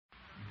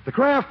The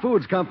Kraft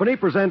Foods Company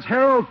presents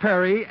Harold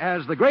Perry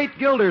as the Great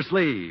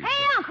Gildersleeve.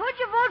 Hey, Unc, who'd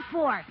you vote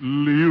for?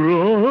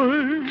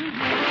 Leroy.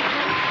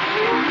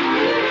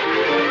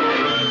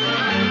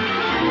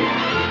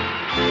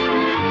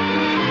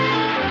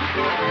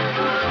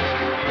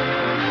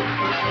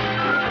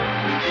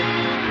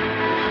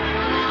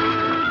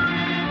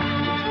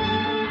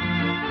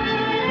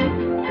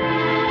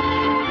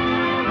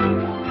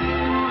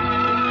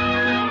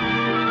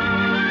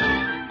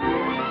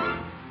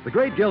 The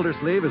Great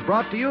Gildersleeve is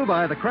brought to you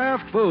by the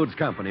Kraft Foods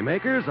Company,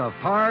 makers of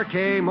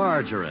Parquet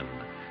margarine.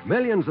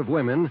 Millions of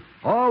women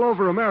all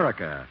over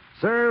America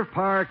serve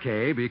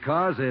Parquet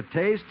because it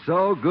tastes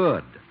so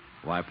good.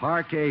 Why,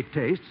 Parquet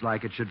tastes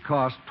like it should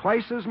cost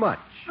twice as much.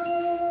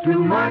 To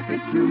market,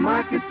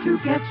 to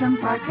get some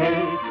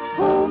Parquet.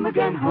 Home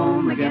again,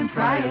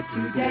 try it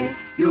today.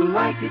 You'll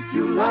like it,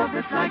 you'll love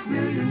it, like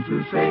millions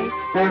who say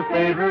their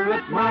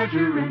favorite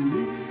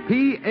margarine.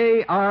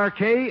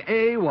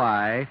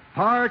 Parkay,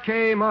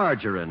 Parquet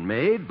margarine,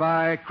 made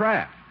by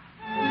Kraft.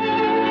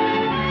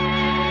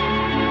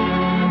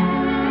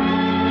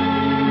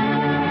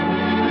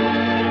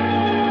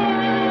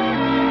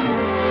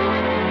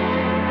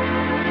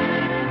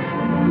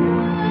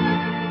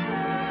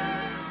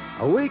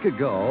 A week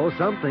ago,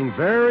 something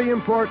very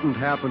important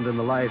happened in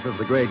the life of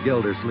the Great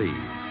Gildersleeve.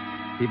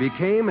 He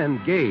became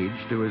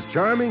engaged to his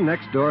charming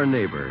next-door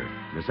neighbor,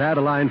 Miss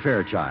Adeline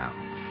Fairchild.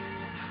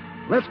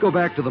 Let's go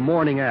back to the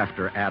morning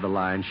after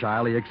Adeline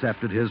shyly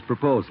accepted his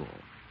proposal.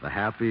 The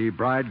happy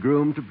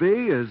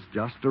bridegroom-to-be is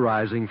just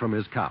arising from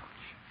his couch.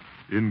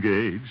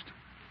 Engaged?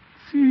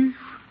 Thief.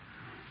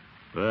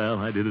 Well,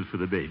 I did it for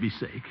the baby's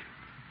sake.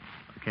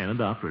 I can't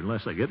adopt her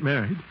unless I get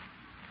married.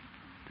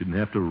 Didn't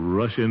have to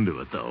rush into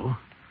it, though.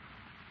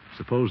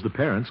 Suppose the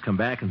parents come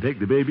back and take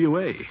the baby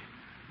away.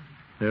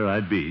 There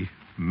I'd be,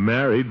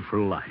 married for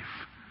life.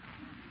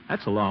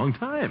 That's a long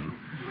time.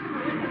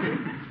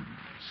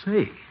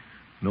 Say,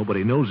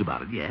 nobody knows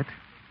about it yet.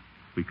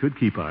 We could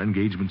keep our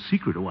engagement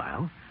secret a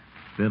while.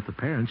 Then if the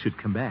parents should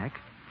come back...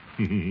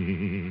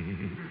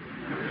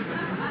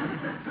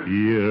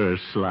 You're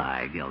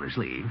sly,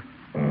 Gildersleeve.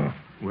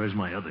 Where's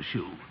my other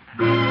shoe?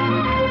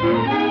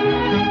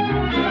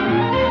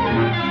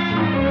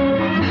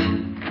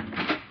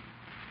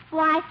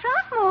 Why,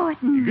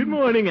 Throckmorton. Good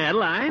morning,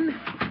 Adeline.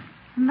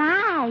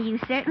 My, you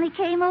certainly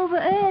came over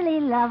early,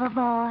 lover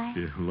boy.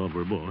 Yeah,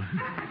 lover boy.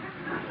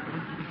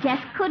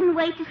 Just couldn't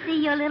wait to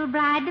see your little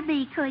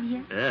bride-to-be, could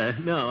you?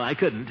 No, I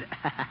couldn't.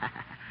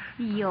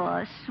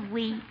 You're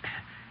sweet.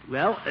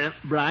 Well,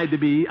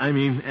 bride-to-be,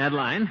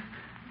 Adeline,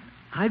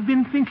 I've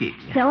been thinking.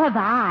 So have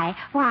I.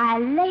 Why, I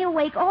lay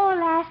awake all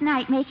last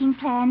night making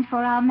plans for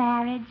our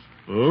marriage.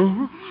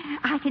 Oh?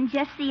 I can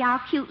just see our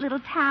cute little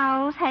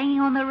towels hanging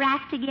on the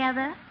rack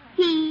together.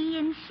 He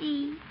and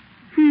she.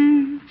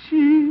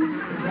 She.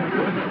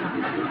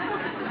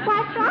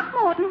 Why,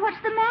 Throckmorton,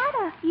 what's the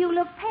matter? You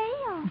look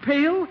pale.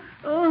 Pale?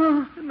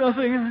 Oh,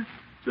 nothing.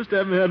 Just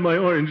haven't had my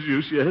orange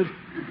juice yet.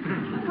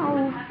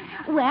 Oh,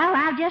 well,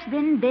 I've just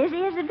been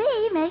busy as a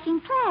bee making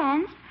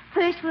plans.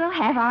 First, we'll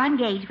have our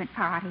engagement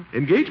party.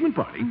 Engagement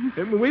party?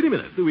 Wait a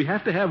minute. Do we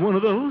have to have one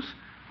of those?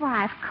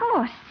 Why, of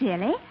course,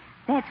 silly.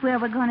 That's where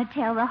we're going to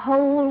tell the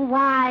whole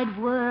wide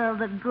world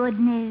the good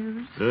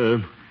news.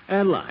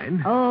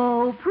 Adeline.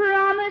 Oh,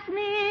 promise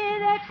me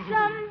that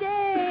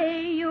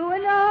someday you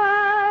and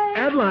I...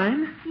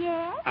 Adeline?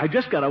 Yes? I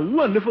just got a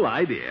wonderful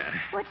idea.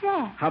 What's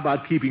that? How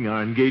about keeping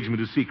our engagement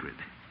a secret?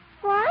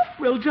 What?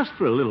 Well, just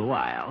for a little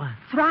while.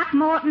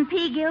 Throckmorton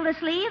P.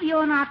 Gildersleeve,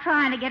 you're not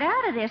trying to get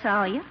out of this,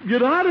 are you?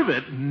 Get out of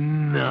it?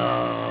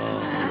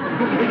 No.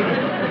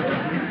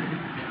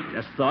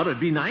 Just thought it'd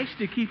be nice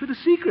to keep it a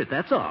secret,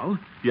 that's all.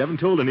 You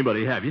haven't told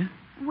anybody, have you?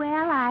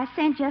 Well, I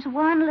sent just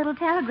one little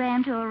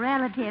telegram to a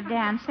relative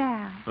down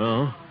south.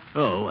 Oh,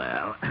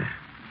 well.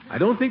 I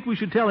don't think we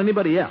should tell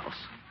anybody else.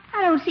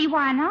 I don't see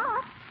why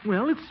not.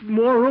 Well, it's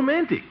more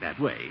romantic that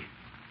way.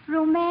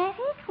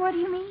 Romantic? What do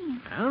you mean?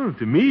 Well,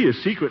 to me, a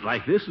secret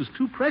like this is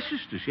too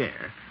precious to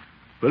share.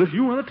 But if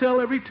you want to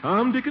tell every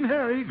Tom, Dick, and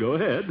Harry, go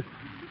ahead.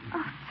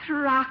 Oh,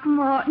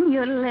 Throckmorton,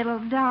 you little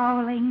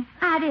darling.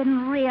 I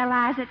didn't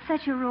realize that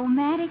such a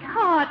romantic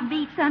heart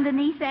beats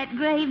underneath that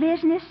gray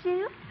business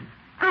suit.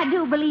 I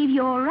do believe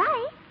you're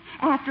right.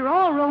 After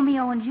all,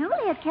 Romeo and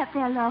Juliet kept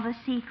their love a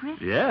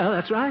secret. Yeah,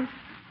 that's right.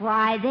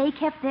 Why, they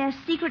kept their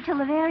secret till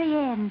the very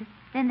end.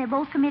 Then they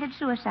both committed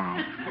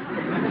suicide.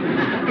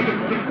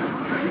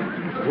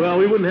 Well,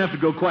 we wouldn't have to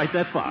go quite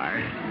that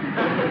far.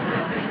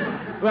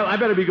 Well, I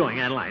better be going,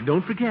 Adeline.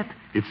 Don't forget,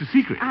 it's a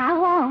secret. I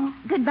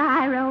won't.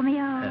 Goodbye,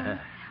 Romeo.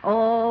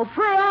 Oh,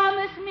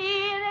 promise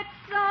me that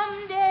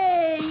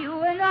someday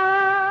you and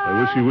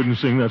I wish you wouldn't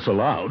sing that so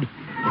loud.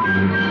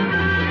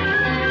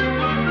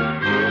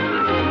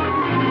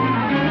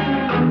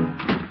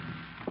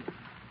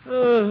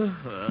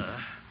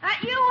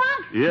 You,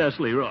 Unc? Yes,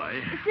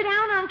 Leroy. Sit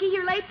down, Unky.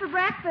 You're late for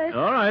breakfast.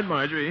 All right,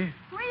 Marjorie.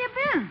 Where you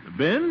been?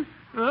 Been?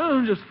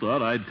 Oh, just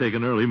thought I'd take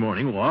an early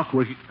morning walk,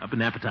 working up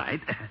an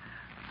appetite.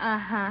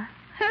 Uh-huh.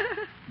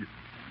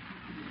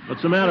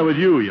 What's the matter with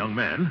you, young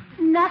man?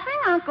 Nothing,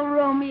 Uncle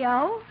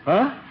Romeo.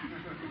 Huh?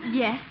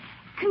 Yes.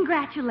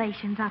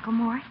 Congratulations, Uncle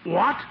Mort.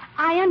 What?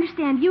 I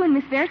understand you and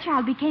Miss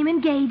Fairchild became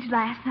engaged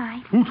last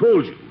night. Who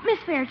told you? Miss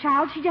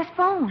Fairchild, she just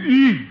phoned.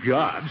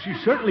 God, she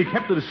certainly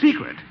kept it a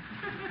secret.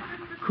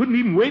 Couldn't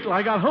even wait till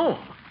I got home.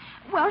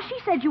 Well, she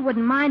said you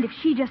wouldn't mind if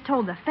she just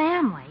told the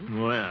family.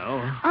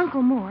 Well...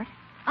 Uncle Mort,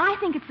 I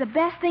think it's the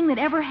best thing that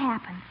ever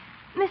happened.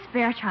 Miss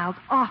Fairchild's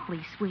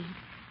awfully sweet.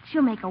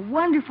 She'll make a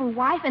wonderful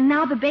wife, and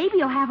now the baby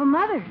will have a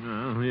mother.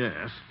 Well,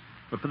 yes.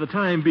 But for the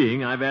time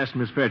being, I've asked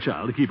Miss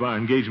Fairchild to keep our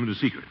engagement a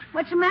secret.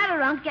 What's the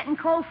matter, Unc? Getting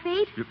cold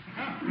feet?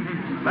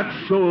 Let's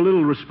show a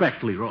little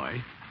respect,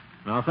 Leroy.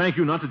 Now, thank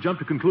you not to jump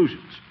to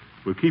conclusions.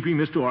 We're keeping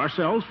this to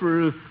ourselves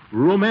for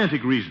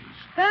romantic reasons.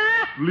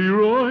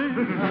 Leroy?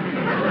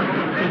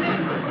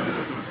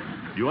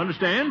 You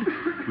understand?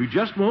 We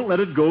just won't let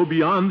it go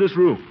beyond this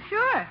room.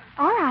 Sure.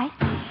 All right.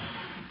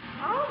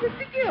 Oh,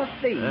 Mr.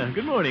 Gillsleeve.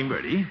 Good morning,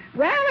 Bertie.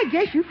 Well, I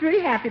guess you're pretty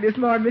happy this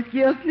morning, Miss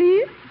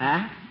Gillsleeve.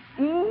 Huh?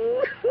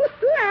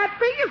 I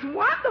think it's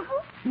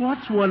wonderful.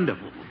 What's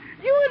wonderful?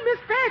 You and Miss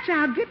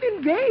Fairchild getting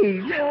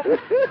engaged.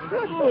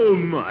 Oh,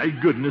 my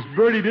goodness.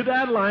 Bertie, did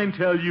Adeline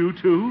tell you,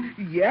 too?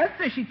 Yes,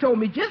 sir. She told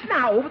me just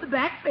now over the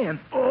back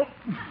fence. Oh.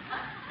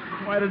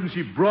 Why didn't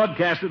she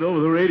broadcast it over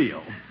the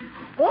radio?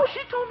 Oh,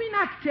 she told me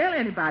not to tell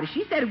anybody.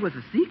 She said it was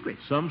a secret.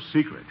 Some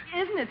secret.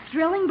 Isn't it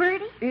thrilling,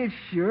 Bertie? It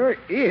sure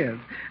is.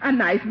 A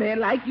nice man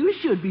like you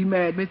should be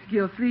married, Miss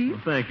Gillsleeve.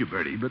 Well, thank you,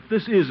 Bertie, but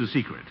this is a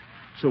secret.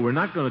 So we're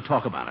not going to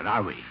talk about it,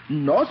 are we?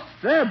 No,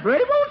 sir.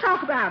 Bertie won't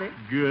talk about it.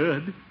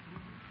 Good.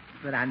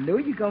 But I know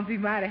you're going to be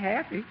mighty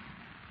happy.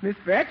 Miss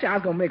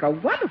Fairchild's going to make a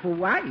wonderful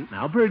wife.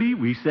 Now, Bertie,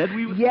 we said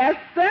we would... Yes,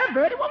 sir.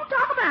 Bertie won't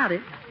talk about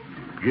it.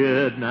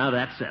 Good. Now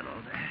that's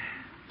settled.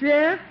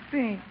 Just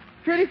think.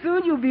 Pretty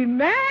soon you'll be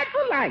married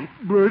for life.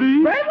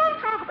 Bertie? Bertie won't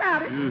talk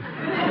about it.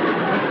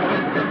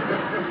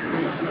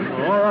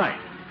 All right.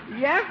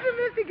 Yes, sir,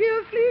 Mr.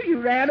 Gillsleeve. You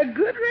ran a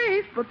good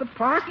race, but the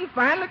parson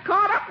finally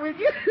caught up with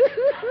you.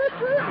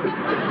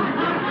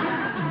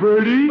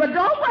 Bertie? But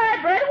don't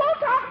worry. Bertie won't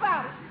talk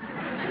about it.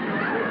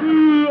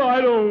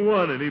 I don't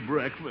want any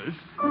breakfast.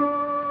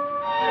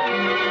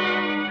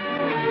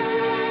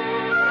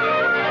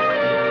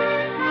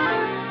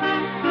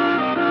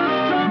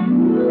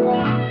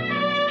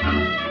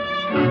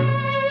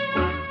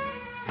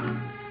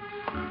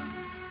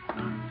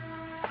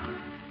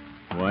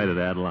 Why did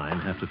Adeline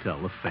have to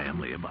tell the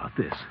family about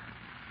this?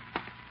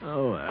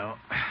 Oh, well,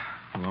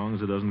 as long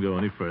as it doesn't go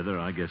any further,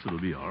 I guess it'll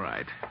be all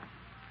right.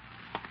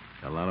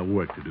 Got a lot of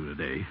work to do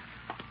today.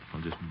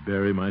 I'll just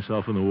bury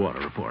myself in the water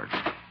reports.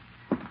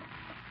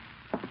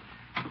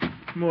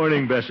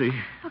 Morning, Bessie.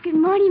 Oh, good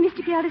morning,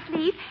 Mr.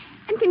 Gildersleeve.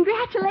 And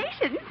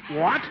congratulations.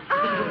 What?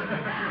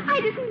 Oh, I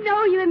didn't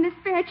know you and Miss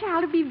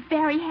Fairchild would be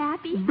very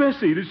happy.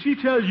 Bessie, did she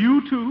tell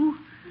you too?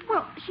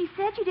 Well, she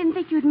said she didn't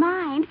think you'd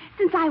mind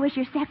since I was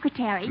your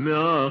secretary.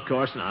 No, of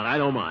course not. I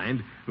don't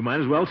mind. We might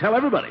as well tell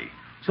everybody.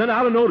 Send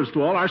out a notice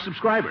to all our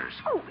subscribers.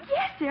 Oh,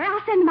 yes, sir.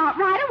 I'll send them out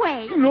right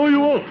away. No,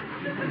 you won't.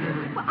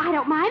 Well, I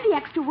don't mind the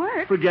extra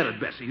work. Forget it,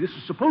 Bessie. This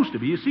is supposed to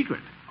be a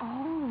secret.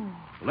 Oh.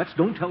 Well, let's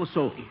don't tell a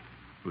soul.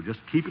 We'll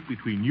just keep it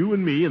between you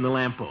and me and the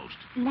lamppost.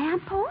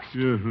 Lamppost?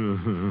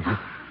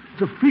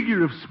 It's a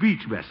figure of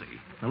speech, Bessie.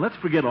 Now, let's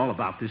forget all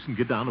about this and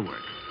get down to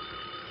work.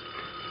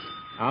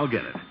 I'll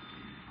get it.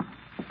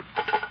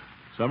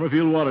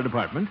 Summerfield Water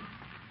Department.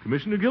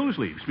 Commissioner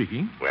Gildersleeve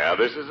speaking. Well,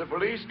 this is the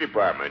police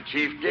department.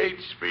 Chief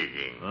Gates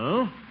speaking.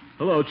 Oh?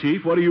 Hello,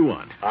 Chief. What do you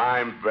want?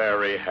 I'm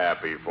very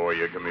happy for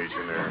you,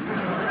 Commissioner.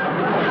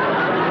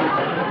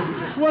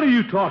 What are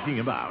you talking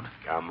about?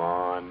 Come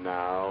on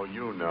now,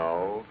 you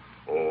know.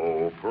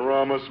 Oh,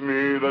 promise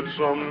me that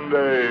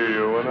someday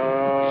you and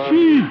I...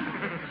 Chief!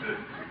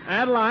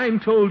 Adeline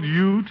told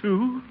you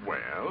to?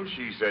 Well,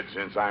 she said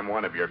since I'm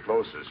one of your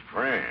closest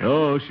friends.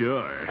 Oh,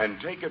 sure. And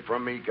take it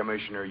from me,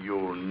 Commissioner,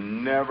 you'll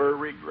never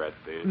regret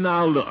this.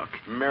 Now, look.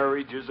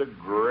 Marriage is a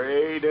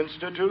great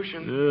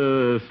institution.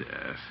 Yes,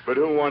 yes. But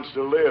who wants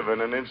to live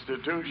in an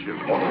institution?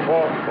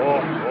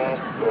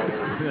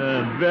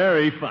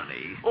 Very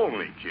funny.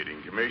 Only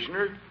kidding,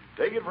 Commissioner.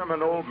 Take it from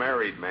an old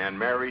married man.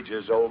 Marriage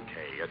is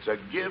okay. It's a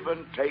give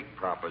and take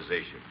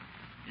proposition.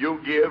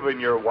 You give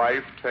and your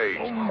wife takes.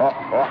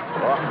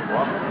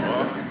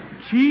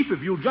 Chief,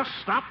 if you'll just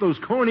stop those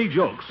corny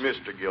jokes.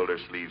 Mr.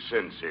 Gildersleeve,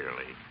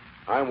 sincerely,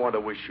 I want to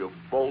wish you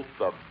both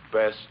the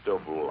best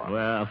of luck.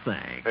 Well,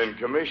 thanks. And,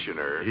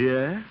 Commissioner...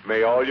 Yeah?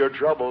 May all your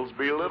troubles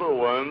be little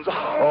ones.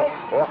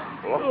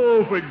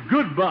 Oh, for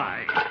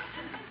goodbye.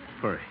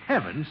 For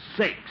heaven's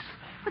sakes.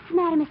 What's the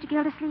matter, Mr.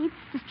 Gildersleeve?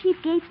 Does Chief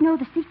Gates know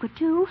the secret,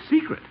 too?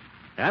 Secret?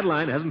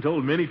 Adeline hasn't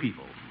told many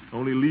people.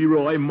 Only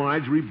Leroy,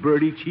 Marjorie,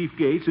 Bertie, Chief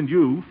Gates, and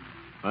you.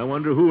 I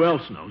wonder who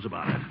else knows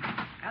about it.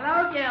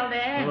 Hello, Gildy.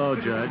 Hello,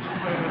 Judge.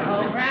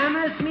 Oh,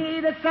 promise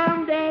me that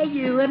someday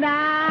you and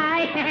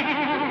I...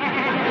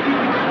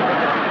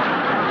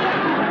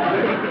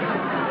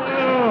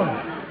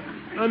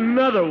 Oh,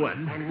 another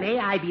one. And may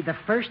I be the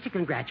first to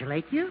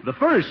congratulate you? The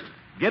first?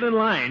 Get in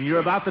line. You're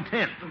about the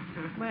 10th.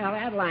 Well,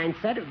 Adeline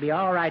said it would be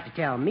all right to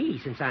tell me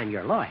since I'm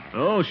your lawyer.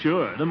 Oh,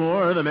 sure. The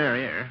more, the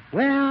merrier.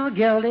 Well,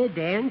 Gildy,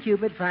 Dan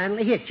Cupid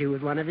finally hit you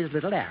with one of his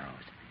little arrows.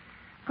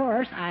 Of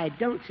course, I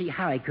don't see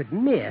how he could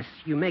miss.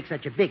 You make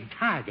such a big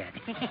target.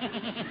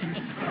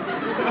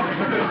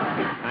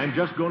 I'm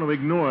just going to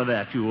ignore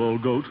that, you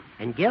old goat.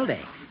 And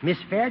Gildy, Miss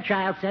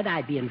Fairchild said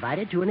I'd be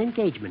invited to an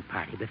engagement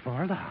party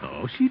before long.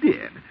 Oh, she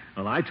did.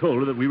 Well, I told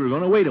her that we were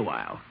going to wait a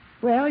while.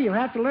 Well, you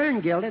have to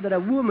learn, Gildy, that a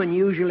woman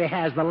usually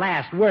has the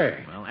last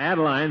word. Well,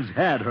 Adeline's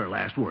had her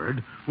last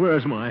word.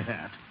 Where's my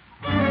hat?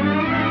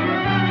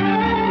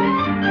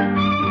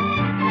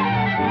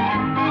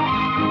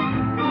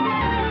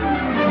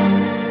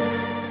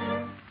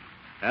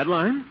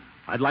 Adeline,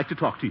 I'd like to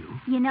talk to you.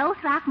 You know,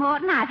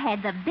 Throckmorton, I've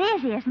had the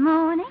busiest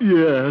morning.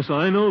 Yes,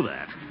 I know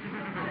that.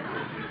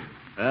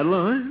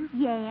 Adeline,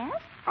 Yes?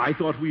 I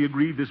thought we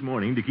agreed this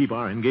morning to keep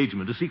our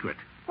engagement a secret.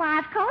 Why,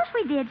 of course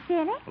we did,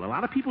 silly. Well, a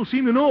lot of people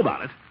seem to know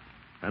about it,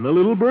 and the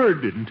little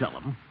bird didn't tell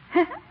them.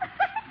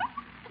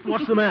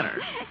 What's the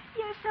matter?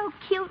 You're so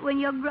cute when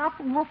you're gruff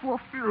woof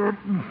woof. Oh,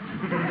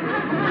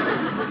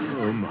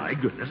 my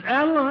goodness.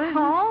 Adeline.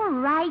 All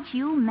right,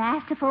 you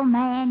masterful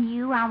man,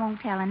 you. I won't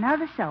tell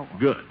another soul.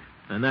 Good.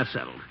 And that's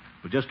settled.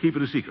 But just keep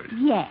it a secret.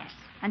 Yes,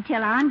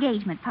 until our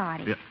engagement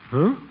party. Yeah.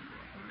 Huh?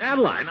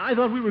 Adeline, I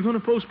thought we were going to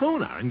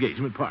postpone our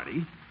engagement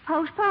party.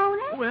 Postpone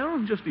it? Well,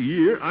 just a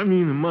year. I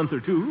mean, a month or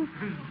two.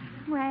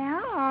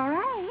 Well, all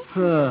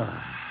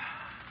right.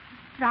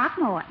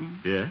 Throckmorton,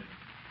 Yeah?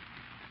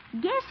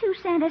 guess who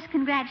sent us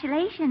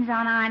congratulations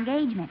on our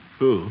engagement?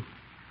 Who?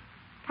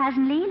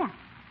 Cousin Leela.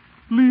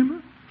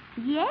 Leela?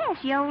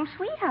 Yes, your old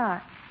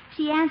sweetheart.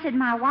 She answered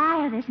my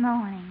wire this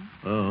morning.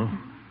 Oh.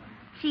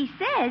 She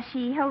says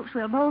she hopes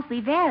we'll both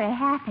be very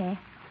happy.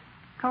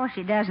 Of course,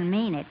 she doesn't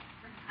mean it.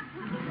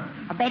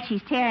 I bet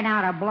she's tearing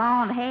out her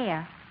blonde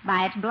hair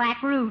by its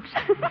black roots.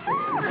 Aren't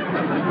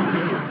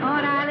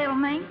I, little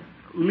mink?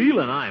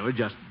 Leela and I were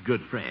just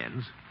good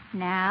friends.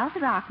 Now,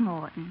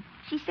 Throckmorton,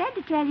 she said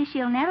to tell you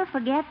she'll never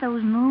forget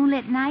those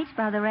moonlit nights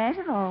by the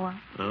reservoir.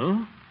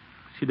 Oh?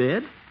 She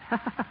did?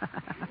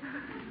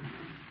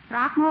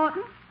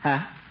 Throckmorton, Huh?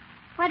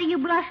 what are you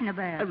blushing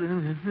about?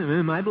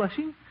 Am I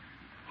blushing?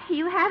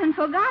 You haven't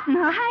forgotten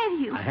her, have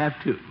you? I have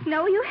to.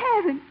 No, you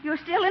haven't. You're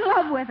still in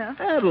love with her.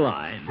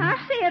 Adeline. I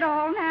see it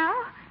all now.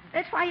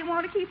 That's why you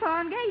want to keep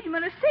our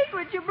engagement a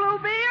secret, you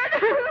bluebeard.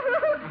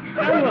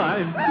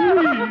 Adeline,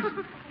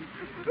 please.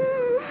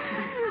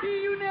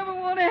 You never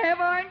want to have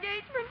our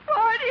engagement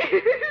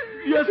party.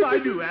 Yes, I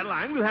do,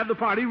 Adeline. We'll have the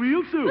party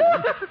real soon.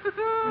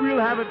 We'll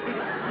have it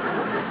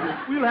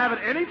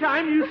any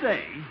time you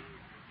say.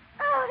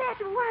 Oh,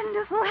 that's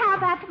wonderful. How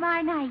about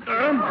tomorrow night?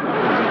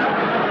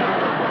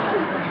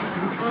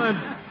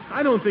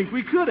 I don't think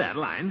we could,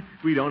 Adeline.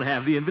 We don't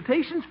have the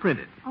invitations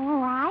printed.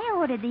 Oh, I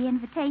ordered the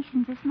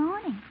invitations this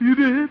morning. You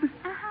did?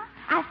 Uh-huh.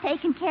 I've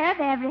taken care of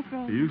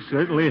everything. You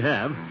certainly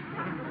have.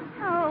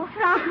 Oh,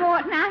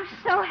 Throckmorton, I'm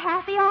so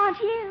happy, aren't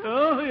you?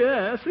 Oh,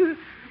 yes.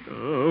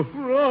 Oh,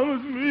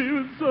 promise me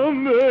that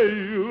someday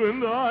you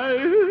and I...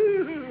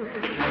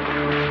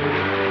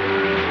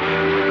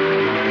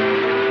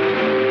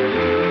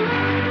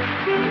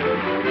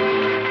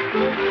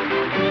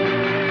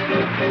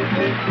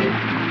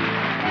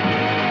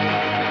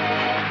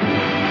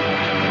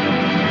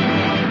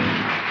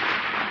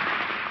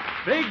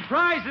 Big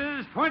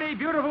prizes, 20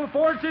 beautiful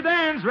Ford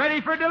sedans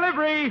ready for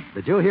delivery.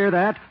 Did you hear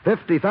that?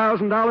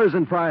 $50,000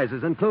 in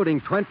prizes,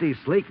 including 20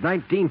 sleek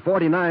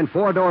 1949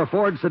 four-door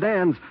Ford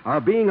sedans, are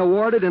being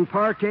awarded in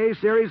Parquet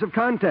series of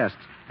contests.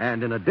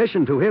 And in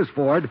addition to his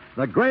Ford,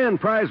 the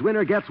grand prize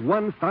winner gets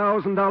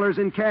 $1,000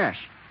 in cash.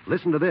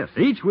 Listen to this.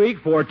 Each week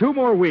for 2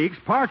 more weeks,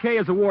 Parquet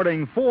is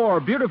awarding 4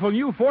 beautiful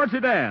new Ford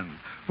sedans,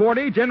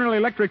 40 General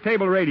Electric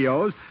table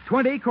radios,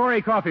 20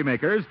 Corey coffee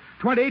makers,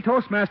 20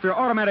 Toastmaster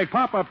automatic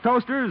pop-up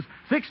toasters,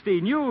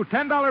 60 new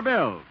 $10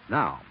 bills.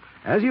 Now,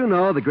 as you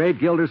know, the great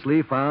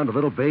Gildersleeve found a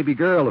little baby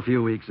girl a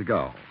few weeks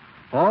ago.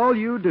 All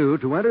you do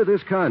to enter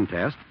this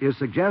contest is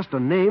suggest a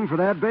name for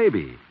that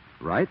baby.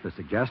 Write the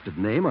suggested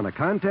name on a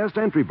contest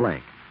entry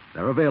blank.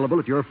 They're available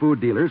at your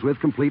food dealers with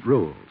complete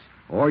rules.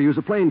 Or use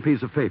a plain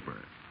piece of paper.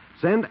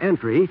 Send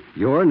entry,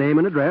 your name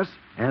and address,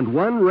 and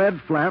 1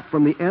 red flap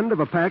from the end of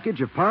a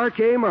package of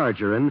Parquet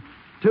margarine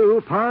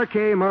to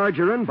Parquet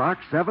Margarine,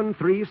 Box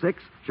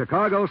 736,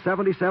 Chicago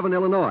 77,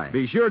 Illinois.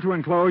 Be sure to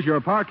enclose your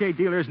Parquet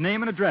dealer's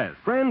name and address.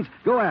 Friends,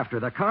 go after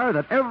the car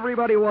that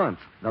everybody wants,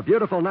 the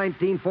beautiful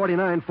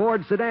 1949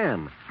 Ford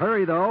sedan.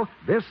 Hurry, though.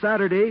 This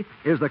Saturday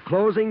is the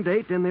closing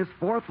date in this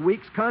 4th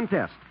week's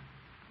contest.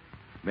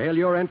 Mail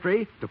your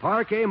entry to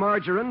Parquet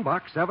Margarine,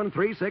 Box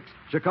 736,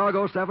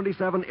 Chicago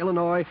 77,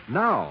 Illinois,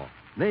 now.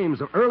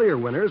 Names of earlier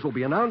winners will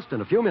be announced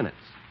in a few minutes.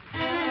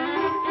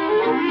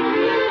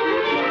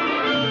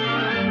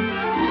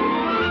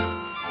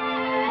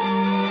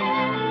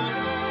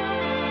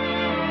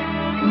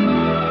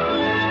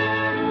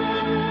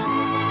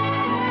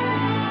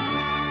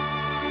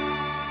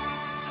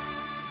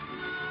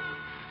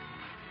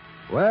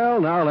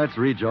 Well, now let's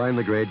rejoin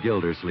the great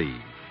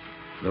Gildersleeve.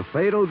 The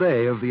fatal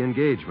day of the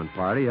engagement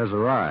party has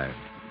arrived,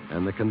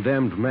 and the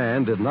condemned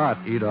man did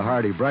not eat a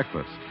hearty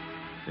breakfast.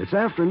 It's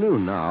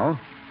afternoon now,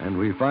 and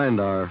we find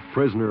our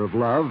prisoner of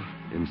love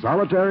in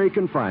solitary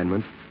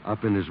confinement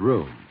up in his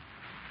room.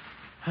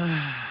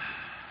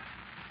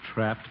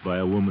 Trapped by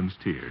a woman's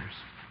tears.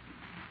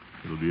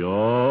 It'll be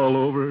all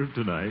over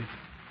tonight.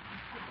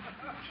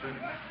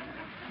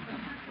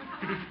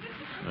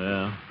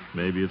 Well,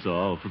 maybe it's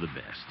all for the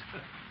best.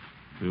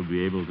 We'll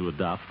be able to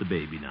adopt the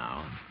baby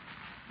now.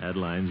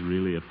 Adeline's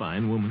really a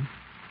fine woman.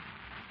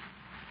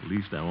 At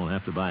least I won't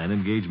have to buy an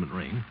engagement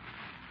ring.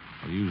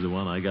 I'll use the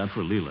one I got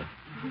for Leela.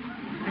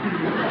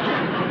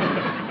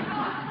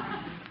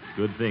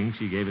 Good thing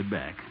she gave it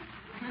back.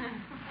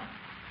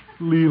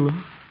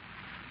 Leela.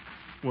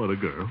 What a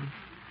girl.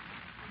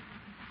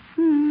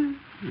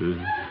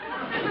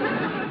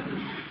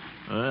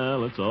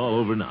 Well, it's all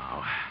over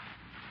now.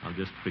 I'll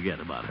just forget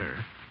about her.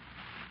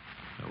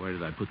 Now, where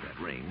did I put that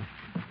ring?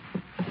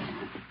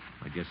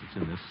 I guess it's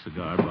in this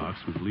cigar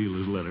box with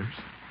Leela's letters.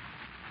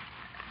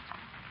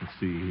 Let's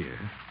see here.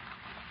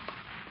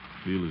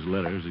 Leela's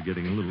letters are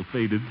getting a little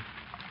faded,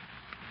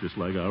 just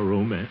like our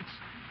romance.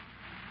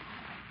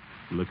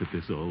 Look at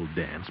this old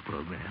dance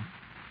program.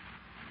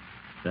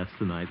 That's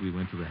the night we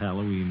went to the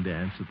Halloween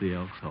dance at the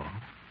Elks Hall.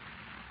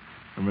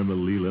 I remember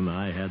Leela and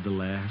I had the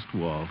last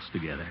waltz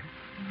together.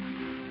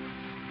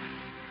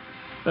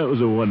 That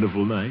was a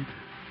wonderful night.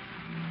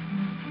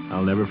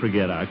 I'll never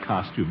forget our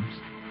costumes.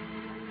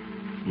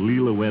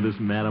 Leela went as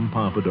Madame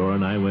Pompadour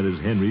and I went as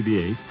Henry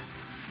VIII.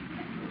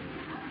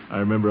 I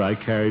remember I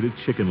carried a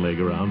chicken leg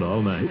around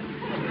all night.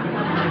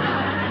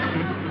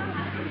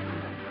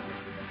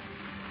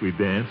 We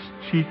danced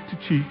cheek to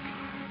cheek,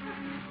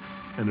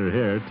 and her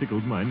hair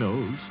tickled my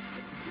nose.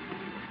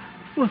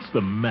 What's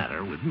the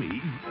matter with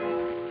me?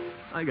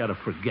 I gotta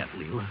forget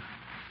Leela.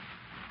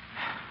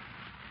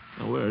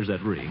 Now, where's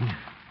that ring?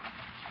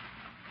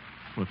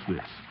 What's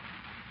this?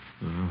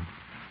 Oh,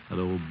 that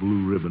old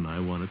blue ribbon I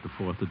won at the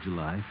 4th of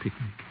July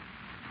picnic.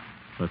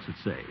 What's it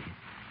say?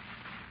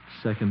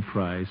 Second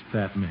prize,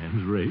 fat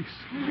man's race.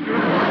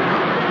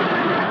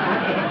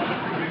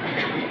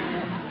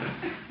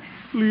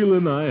 Leela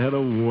and I had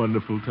a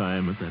wonderful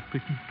time at that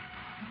picnic.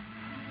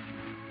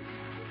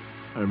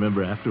 I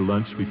remember after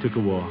lunch we took a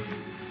walk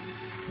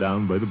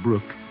down by the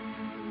brook.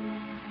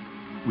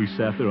 We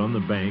sat there on the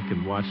bank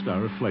and watched our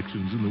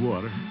reflections in the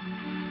water.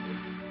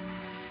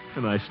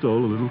 And I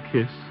stole a little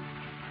kiss,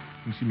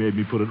 and she made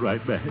me put it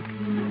right back.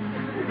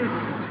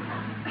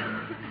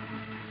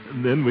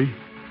 And then we...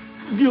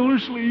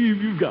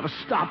 Gildersleeve, you've got to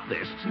stop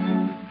this.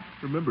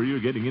 Remember, you're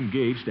getting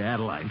engaged to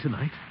Adeline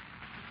tonight.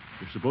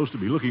 You're supposed to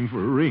be looking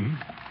for a ring.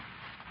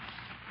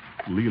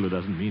 Leela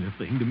doesn't mean a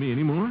thing to me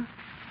anymore.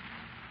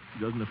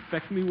 It doesn't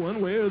affect me one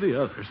way or the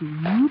other. So,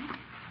 whoop.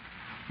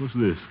 What's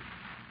this?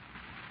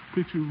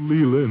 Picture of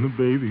Leela in a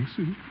bathing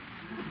suit.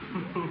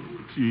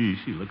 Gee,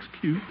 she looks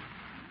cute.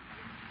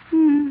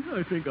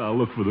 I think I'll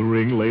look for the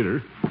ring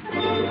later.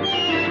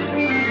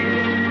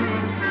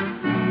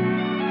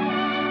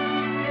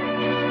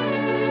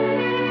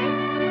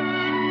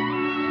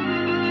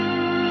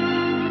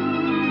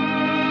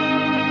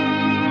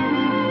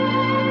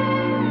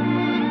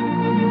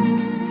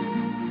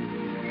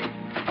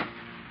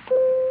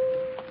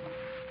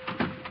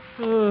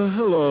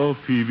 Hello,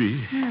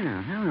 Peavy.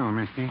 Yeah, hello,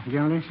 Mr.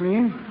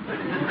 Gildersleeve.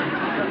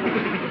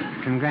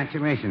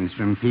 Congratulations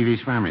from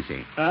Peavy's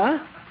Pharmacy. Huh?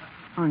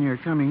 On your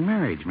coming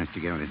marriage,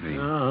 Mr. Gildersleeve.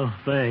 Oh,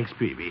 thanks,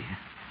 Peavy.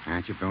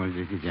 I suppose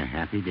this is a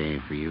happy day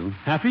for you.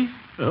 Happy?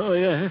 Oh,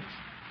 yes.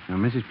 Well,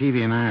 Mrs.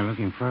 Peavy and I are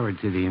looking forward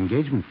to the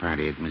engagement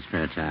party at Miss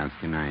Fairchild's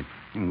tonight.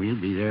 And we'll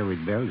be there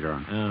with bells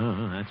on.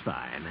 Oh, that's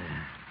fine.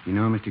 You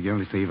know, Mr.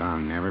 Gildersleeve, I'll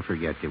never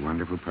forget the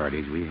wonderful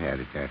parties we had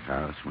at that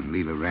house when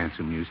Leela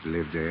Ransom used to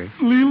live there.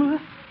 Leela?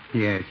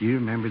 Yes, you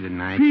remember the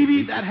night...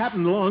 Peavy, that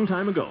happened a long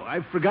time ago.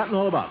 I've forgotten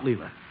all about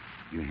Leela.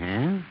 You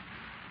have?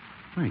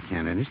 I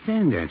can't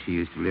understand that. She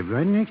used to live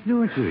right next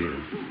door to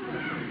you.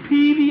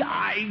 Peavy,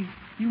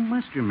 You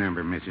must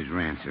remember Mrs.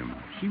 Ransom.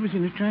 She was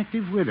an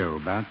attractive widow,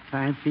 about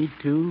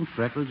 5'2",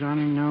 freckles on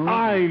her nose.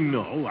 I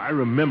know. I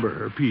remember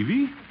her,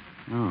 Peavy.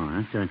 Oh,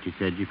 I thought you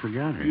said you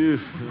forgot her. Yes.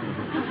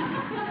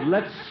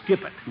 Let's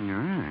skip it. All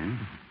right.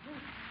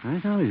 I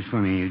thought it was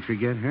funny you'd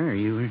forget her.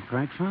 You were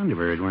quite fond of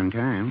her at one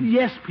time.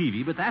 Yes,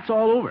 Peavy, but that's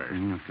all over.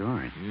 Of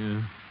course.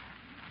 Yeah.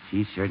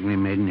 She certainly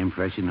made an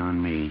impression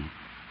on me.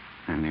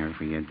 I'll never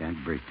forget that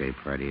birthday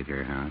party at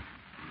her house.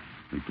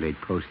 We played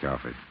post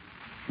office.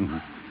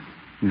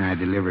 And I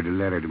delivered a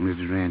letter to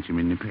Mrs. Ransom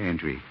in the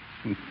pantry.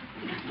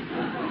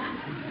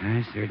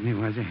 I certainly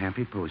was a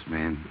happy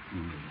postman.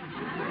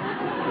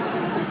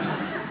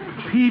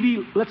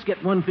 Peavy, let's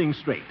get one thing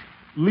straight.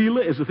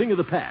 Leela is a thing of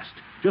the past.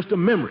 Just a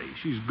memory.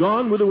 She's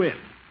gone with the wind.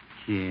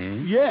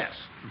 Yes? Yes,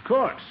 of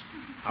course.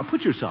 Now,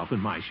 put yourself in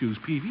my shoes,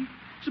 Peavy.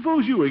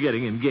 Suppose you were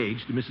getting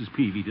engaged to Mrs.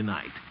 Peavy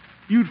tonight.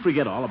 You'd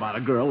forget all about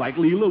a girl like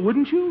Leela,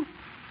 wouldn't you?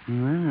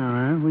 Well,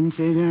 I wouldn't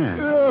say that.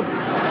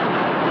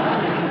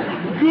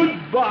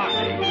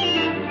 Goodbye.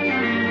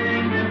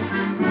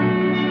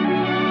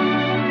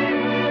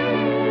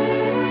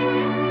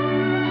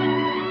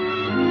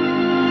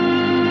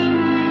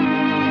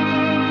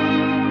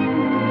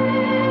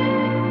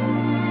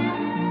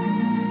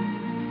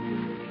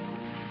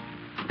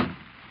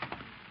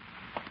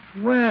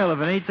 Well, if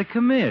it ain't the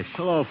commish.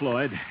 Hello,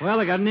 Floyd. Well,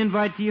 I got an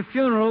invite to your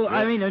funeral.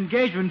 I mean,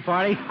 engagement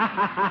party.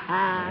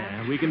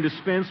 Yeah, we can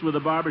dispense with the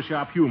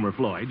barbershop humor,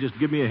 Floyd. Just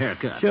give me a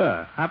haircut.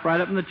 Sure. Hop right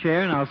up in the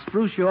chair, and I'll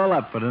spruce you all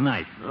up for the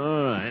night.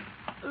 All right.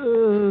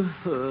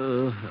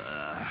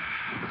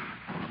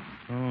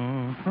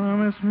 Oh,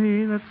 promise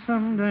me that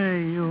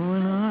someday you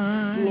and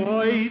I...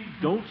 Floyd,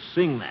 don't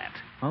sing that.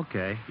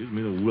 Okay. Gives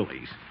me the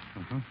willies.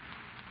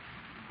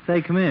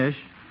 Say, commish,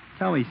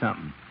 tell me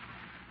something.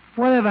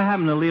 Whatever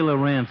happened to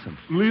Leela Ransom?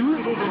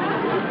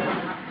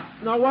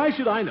 Leela? Now, why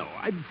should I know?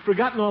 I'd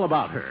forgotten all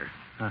about her.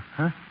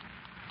 Uh-huh.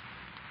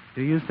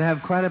 You used to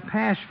have quite a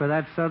pash for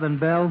that Southern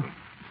belle.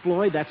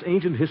 Floyd, that's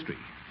ancient history.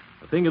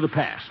 A thing of the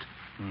past.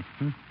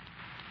 Mm-hmm.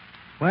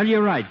 Well,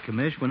 you're right,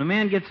 commish. When a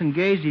man gets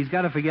engaged, he's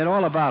got to forget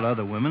all about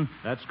other women.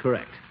 That's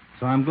correct.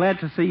 So I'm glad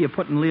to see you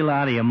putting Leela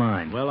out of your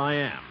mind. Well, I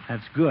am.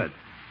 That's good.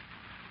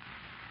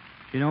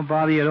 She don't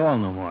bother you at all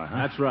no more, huh?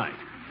 That's right.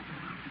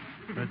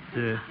 But,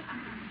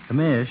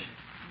 commish,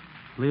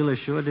 Leela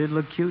sure did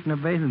look cute in a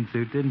bathing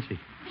suit, didn't she?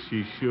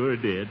 She sure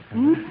did.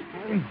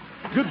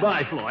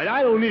 Goodbye, Floyd.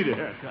 I don't need a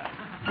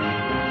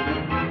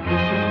haircut.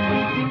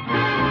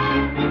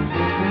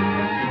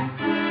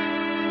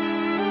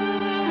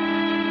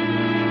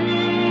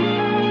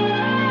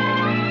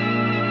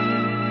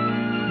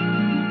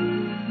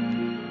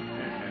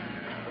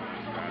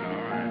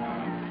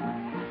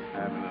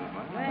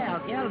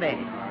 Well, Gildy,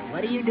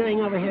 what are you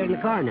doing over here in the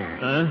corner?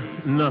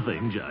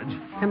 Nothing, Judge.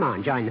 Come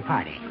on, join the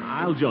party.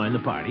 I'll join the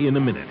party in a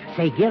minute.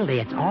 Say, Gildy,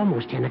 it's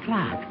almost 10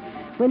 o'clock.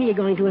 When are you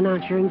going to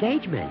announce your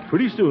engagement?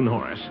 Pretty soon,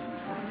 Horace.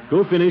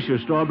 Go finish your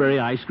strawberry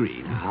ice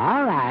cream.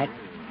 All right.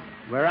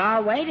 We're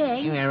all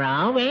waiting. We're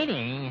all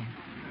waiting.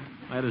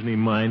 Why doesn't he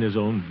mind his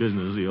own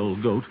business, the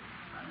old goat?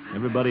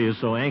 Everybody is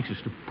so anxious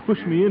to push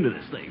me into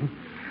this thing.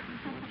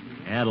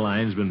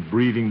 Adeline's been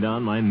breathing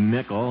down my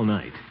neck all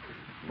night.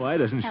 Why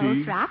doesn't Oh,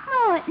 she...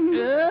 Throckmorton.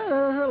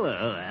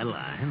 Hello,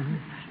 Adeline.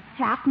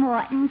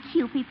 Throckmorton,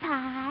 Cupid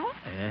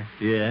Pie.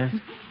 Yes?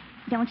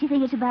 Don't you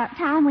think it's about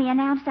time we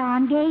announced our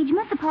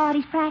engagement? The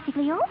party's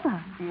practically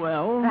over.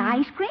 Well... The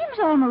ice cream's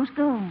almost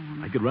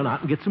gone. I could run out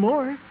and get some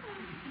more.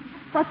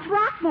 Well,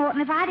 Throckmorton,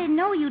 if I didn't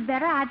know you'd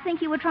better, I'd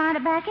think you were trying to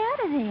back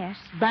out of this.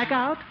 Back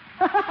out?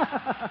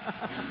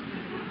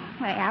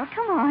 Well,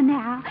 come on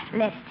now.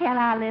 Let's tell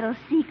our little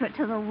secret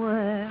to the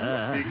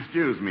world.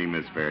 Excuse me,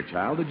 Miss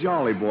Fairchild. The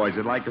Jolly Boys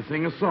would like to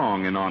sing a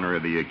song in honor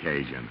of the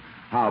occasion.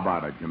 How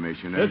about it,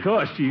 Commissioner? Of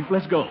course, Chief.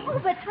 Let's go. Oh,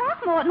 but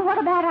Throckmorton, what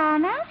about our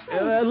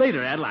announcement?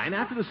 Later, Adeline,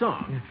 after the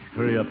song.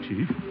 Hurry up,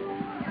 Chief.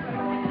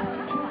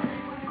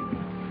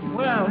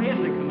 Well, here's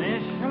the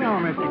commish. Hello,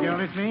 Mr.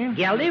 Gildersleeve.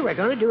 Gildy, we're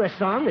going to do a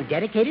song and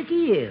dedicate it to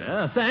you.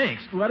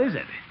 Thanks. What is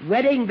it?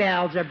 Wedding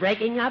bells are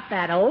breaking up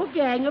that old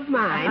gang of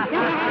mine.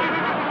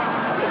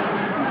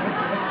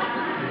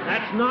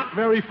 That's not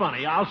very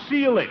funny. I'll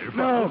see you later.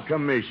 No,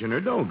 Commissioner,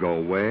 don't go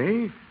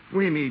away.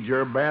 We need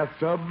your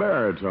bathtub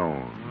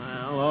baritone.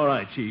 Well, all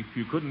right, Chief.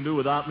 You couldn't do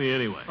without me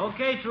anyway.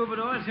 Okay,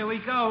 troubadours, here we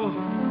go.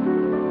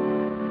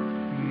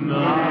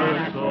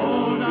 Nice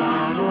old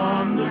down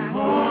on the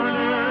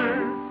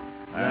corner,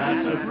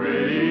 that's a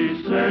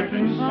pretty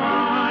certain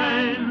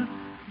sign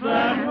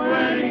that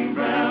wedding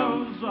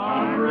bells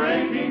are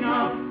breaking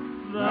up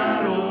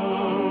that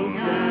old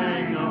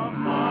gang of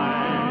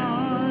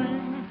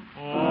mine.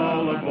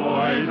 All the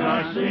boys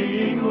are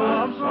singing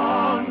love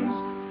songs.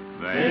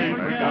 They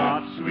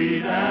forgot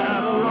sweet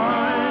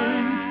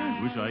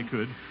Adeline. Wish I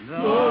could.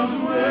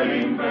 Those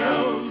wedding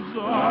bells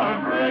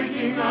are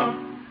breaking up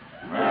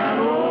that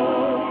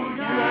old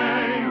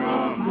gang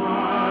of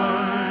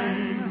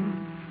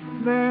mine.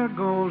 There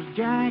goes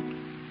Jack,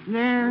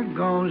 there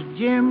goes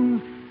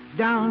Jim,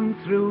 down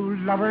through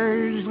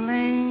Lover's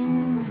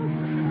Lane.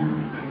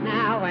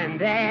 Now and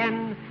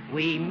then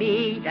we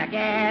meet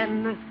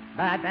again,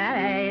 but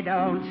they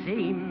don't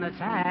seem the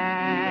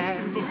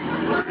same.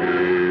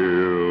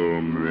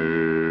 He'll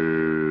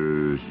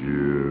miss you.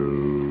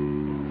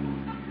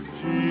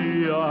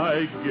 Gee,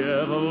 I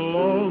get a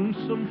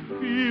lonesome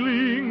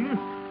feeling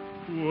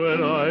when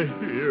I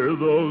hear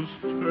those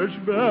church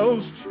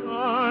bells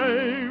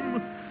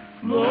chime.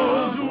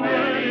 Those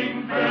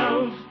wedding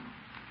bells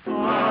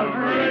are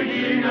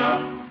breaking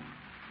up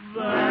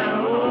that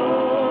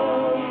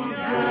old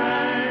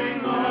gang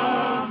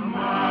of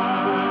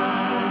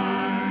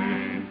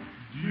mine.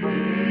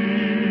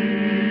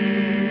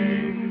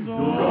 Ding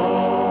dong.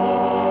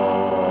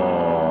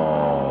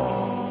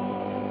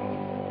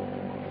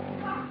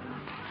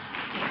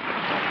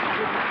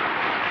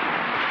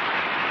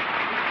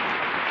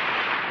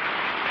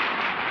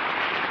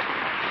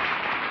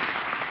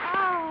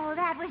 Oh,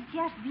 that was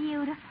just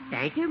beautiful.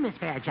 Thank you, Miss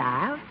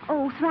Fairchild.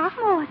 Oh,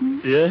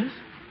 Throckmorton, Yes?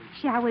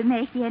 shall we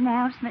make the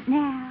announcement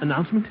now?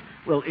 Announcement?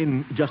 Well,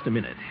 in just a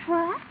minute.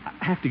 What?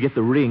 I have to get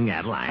the ring,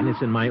 Adeline.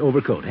 It's in my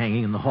overcoat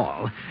hanging in the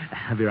hall.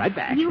 I'll be right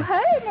back. You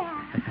hurry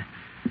now.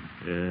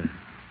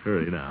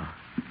 Hurry now.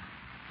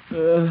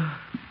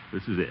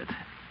 This is it.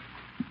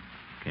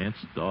 Can't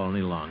stall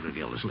any longer,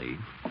 Gildersleeve.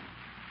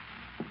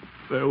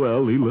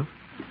 Farewell, Leela.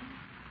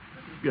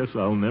 Guess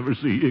I'll never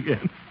see you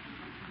again.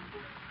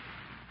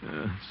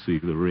 Let's see,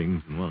 the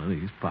ring's in one of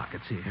these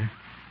pockets here.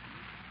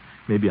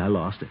 Maybe I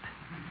lost it.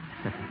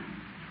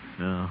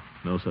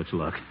 No such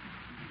luck.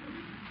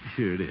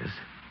 Here it is.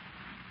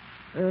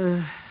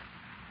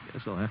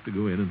 Guess I'll have to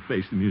go in and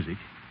face the music.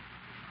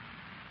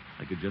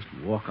 I could just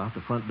walk out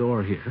the front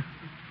door here,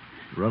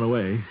 run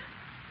away.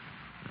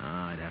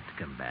 I'd have to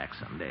come back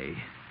someday,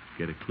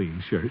 get a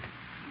clean shirt.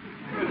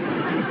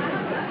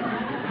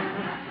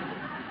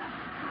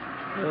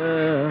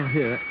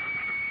 Here.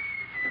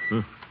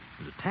 There's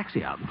a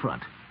taxi out in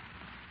front.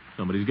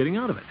 Somebody's getting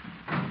out of it.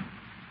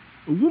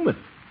 A woman.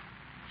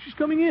 She's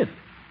coming in.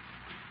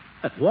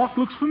 That walk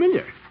looks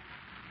familiar.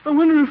 I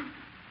wonder if...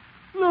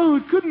 No,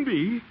 it couldn't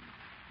be.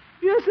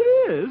 Yes,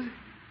 it is.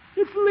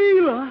 It's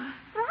Leela.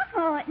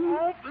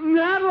 Throckmorton.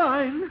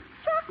 Adeline.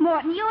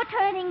 Throckmorton, you're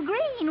turning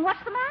green.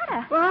 What's the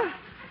matter? What?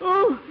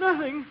 Oh,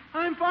 nothing.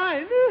 I'm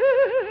fine.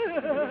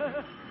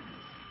 Well,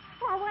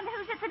 I wonder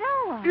who's at the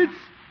door.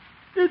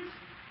 It's...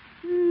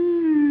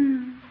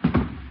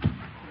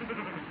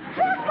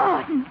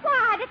 Throckmorton! Why,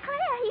 I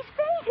declare he's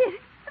fainted.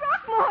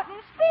 Throckmorton,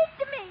 speak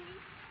to me.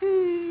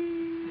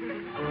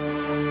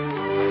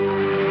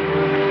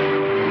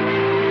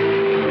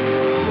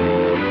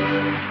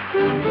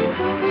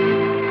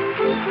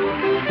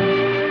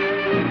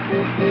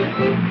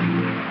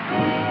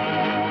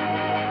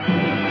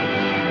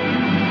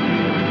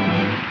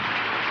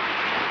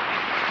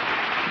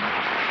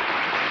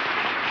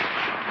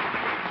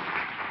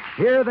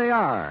 Here they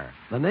are,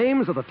 the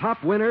names of the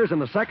top winners in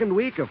the second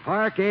week of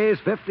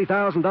Parquet's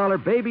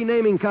 $50,000 baby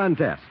naming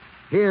contest.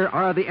 Here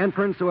are the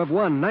entrants who have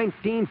won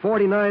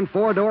 1949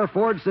 four-door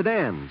Ford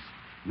sedans.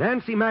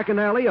 Nancy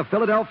McAnally of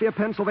Philadelphia,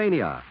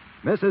 Pennsylvania.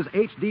 Mrs.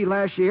 H.D.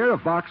 Lashier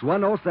of Box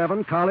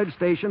 107, College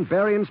Station,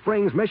 Berrien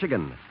Springs,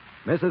 Michigan.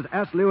 Mrs.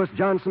 S. Lewis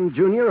Johnson,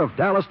 Jr. of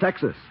Dallas,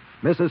 Texas.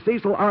 Mrs.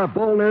 Cecil R.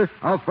 Bollner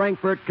of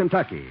Frankfort,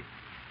 Kentucky.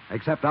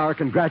 Accept our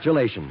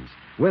congratulations.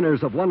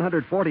 Winners of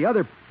 140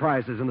 other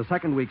prizes in the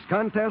second week's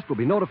contest will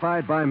be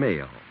notified by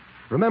mail.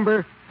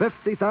 Remember,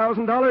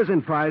 $50,000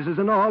 in prizes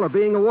in all are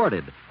being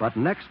awarded, but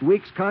next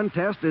week's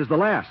contest is the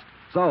last.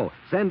 So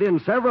send in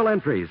several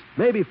entries,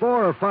 maybe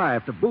 4 or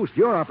 5, to boost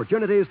your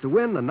opportunities to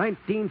win the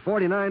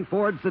 1949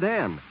 Ford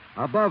sedan.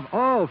 Above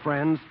all,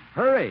 friends,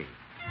 hurry.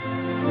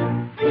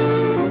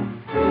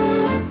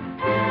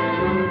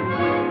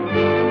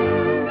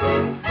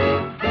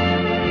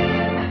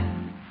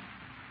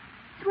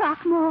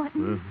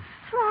 Throckmorton.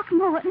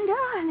 Throckmorton,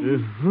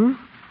 darling.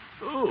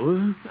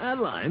 Oh,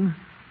 Adeline,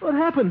 what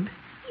happened?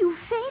 You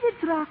fainted,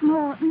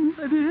 Throckmorton.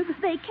 I did?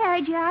 They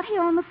carried you out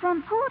here on the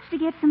front porch to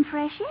get some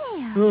fresh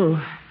air.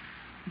 Oh,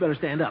 better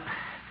stand up.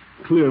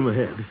 Clear my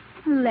head.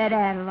 Let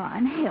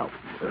Adeline help.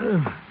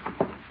 There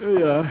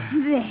you are.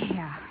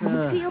 There.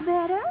 You feel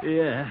better?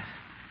 Yeah.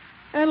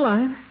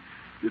 Adeline,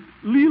 did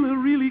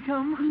Leela really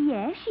come?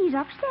 Yes, she's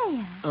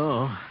upstairs.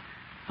 Oh,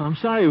 I'm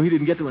sorry we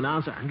didn't get to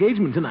announce our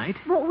engagement tonight.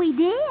 But we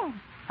did.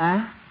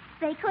 Huh?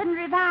 They couldn't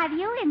revive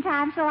you in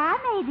time, so I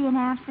made the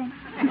announcement.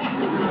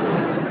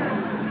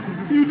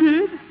 You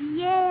did?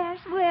 Yes,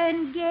 we're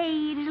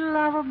engaged,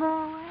 lover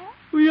boy.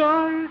 We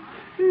are?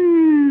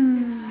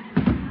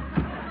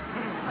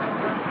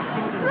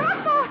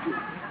 Throckmorton!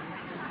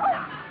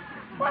 Oh,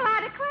 well, I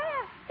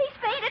declare, he's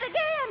fainted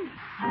again.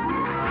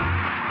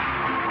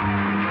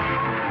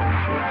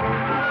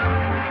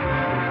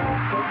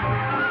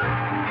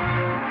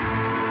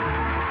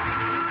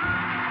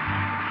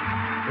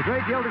 The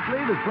Great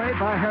Gildersleeve is played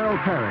by Harold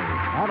Perry.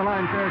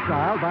 Adeline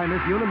Fairchild by Miss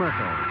Una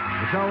Merkel.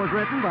 The show was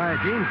written by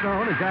Gene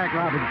Stone and Jack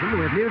Robinson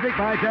with music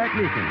by Jack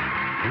Meakin.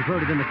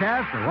 Included in the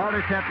cast are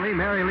Walter Tetley,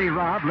 Mary Lee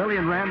Robb,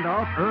 Lillian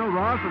Randolph, Earl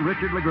Ross, and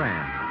Richard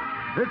LeGrand.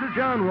 This is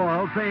John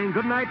Wald saying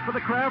goodnight for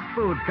the Kraft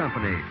Foods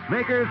Company,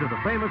 makers of the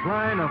famous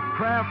line of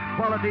Kraft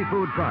quality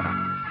food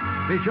products.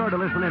 Be sure to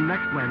listen in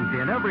next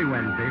Wednesday and every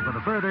Wednesday for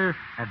the further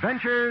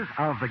adventures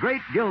of the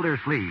Great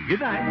Gildersleeve.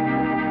 Good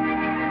night.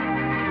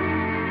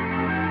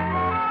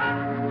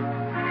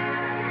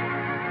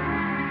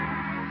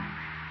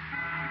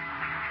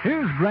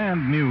 Here's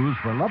grand news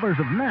for lovers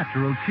of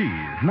natural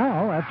cheese.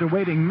 Now, after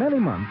waiting many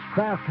months,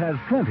 Kraft has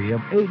plenty of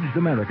aged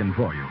American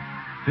for you.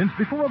 Since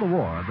before the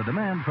war, the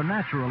demand for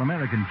natural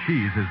American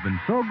cheese has been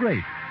so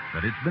great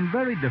that it's been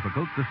very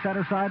difficult to set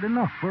aside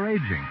enough for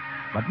aging.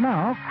 But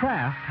now,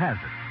 Kraft has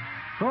it.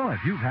 So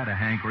if you've had a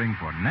hankering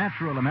for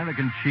natural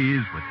American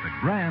cheese with the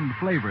grand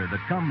flavor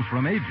that comes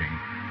from aging,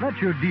 let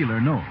your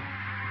dealer know.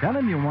 Tell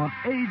him you want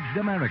aged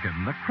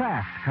American, the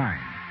Kraft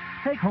kind.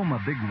 Take home a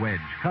big wedge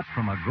cut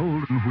from a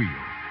golden wheel.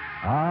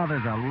 Ah,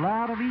 there's a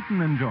lot of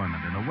eating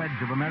enjoyment in a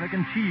wedge of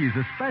American cheese,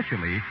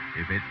 especially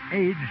if it's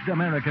aged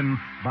American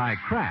by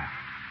Kraft.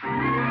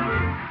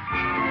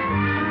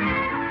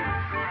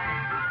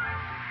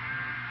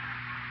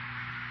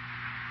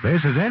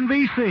 This is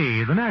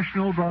NBC, the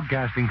National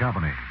Broadcasting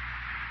Company.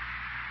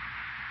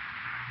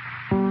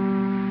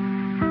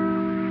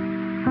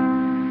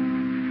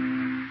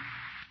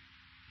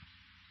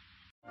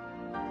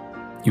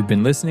 You've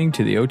been listening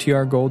to the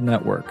OTR Gold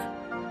Network.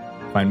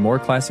 Find more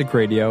classic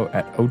radio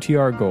at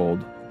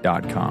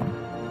otrgold.com.